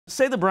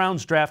say the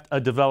Browns draft a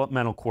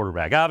developmental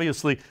quarterback.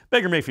 Obviously,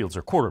 Baker Mayfield's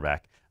their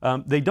quarterback.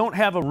 They don't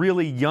have a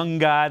really young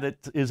guy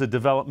that is a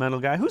developmental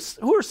guy.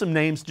 Who are some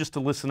names just to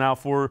listen out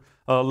for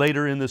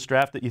later in this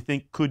draft that you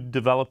think could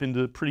develop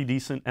into pretty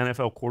decent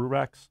NFL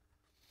quarterbacks?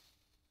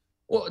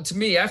 Well, to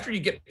me, after you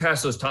get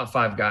past those top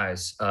 5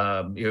 guys,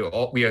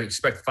 we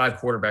expect 5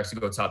 quarterbacks to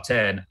go top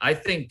 10. I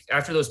think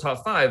after those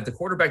top 5, the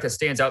quarterback that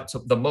stands out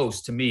the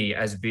most to me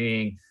as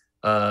being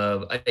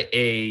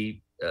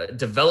a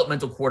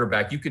developmental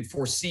quarterback, you could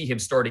foresee him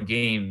starting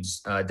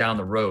games down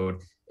the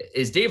road,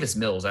 is Davis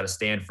Mills out of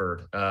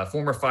Stanford,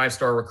 former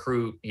 5-star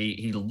recruit.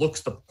 He looks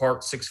the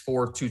part,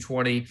 6'4",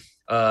 220,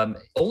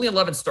 only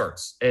 11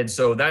 starts. And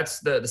so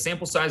that's the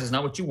sample size is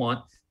not what you want.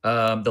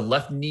 The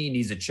left knee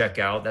needs to check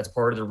out. That's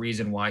part of the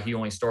reason why he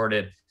only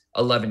started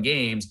 11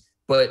 games,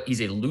 but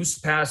he's a loose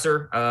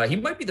passer. He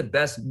might be the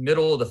best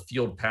middle of the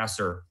field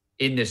passer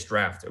in this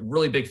draft. A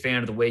really big fan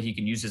of the way he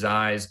can use his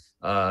eyes,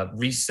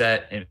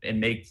 reset and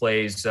make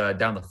plays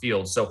down the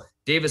field. So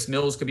Davis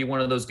Mills could be one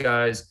of those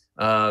guys.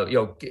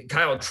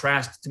 Kyle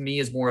Trask to me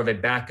is more of a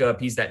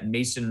backup. He's that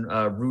Mason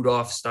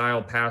Rudolph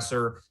style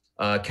passer.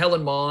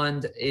 Kellen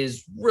Mond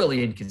is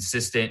really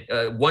inconsistent.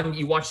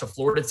 You watch the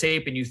Florida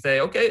tape and you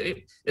say,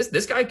 okay,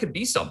 this guy could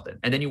be something.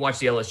 And then you watch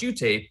the LSU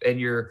tape and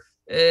you're,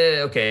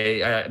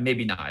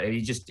 maybe not.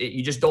 You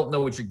just don't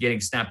know what you're getting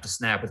snap to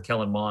snap with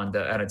Kellen Mond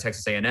out of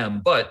Texas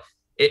A&M. But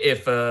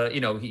if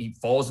he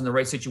falls in the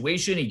right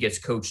situation, he gets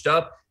coached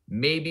up,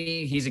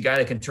 maybe he's a guy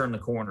that can turn the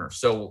corner.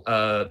 So,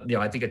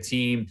 I think a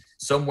team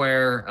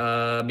somewhere,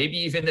 maybe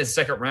even the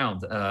second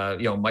round,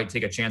 might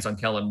take a chance on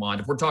Kellen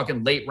Mond. If we're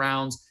talking late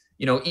rounds,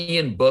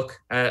 Ian Book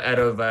out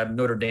of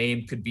Notre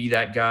Dame could be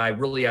that guy,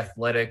 really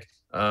athletic,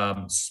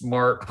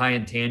 smart, high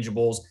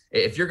intangibles.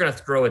 If you're going to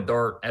throw a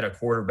dart at a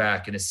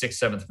quarterback in the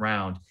 6th, 7th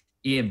round,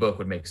 Ian Book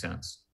would make sense.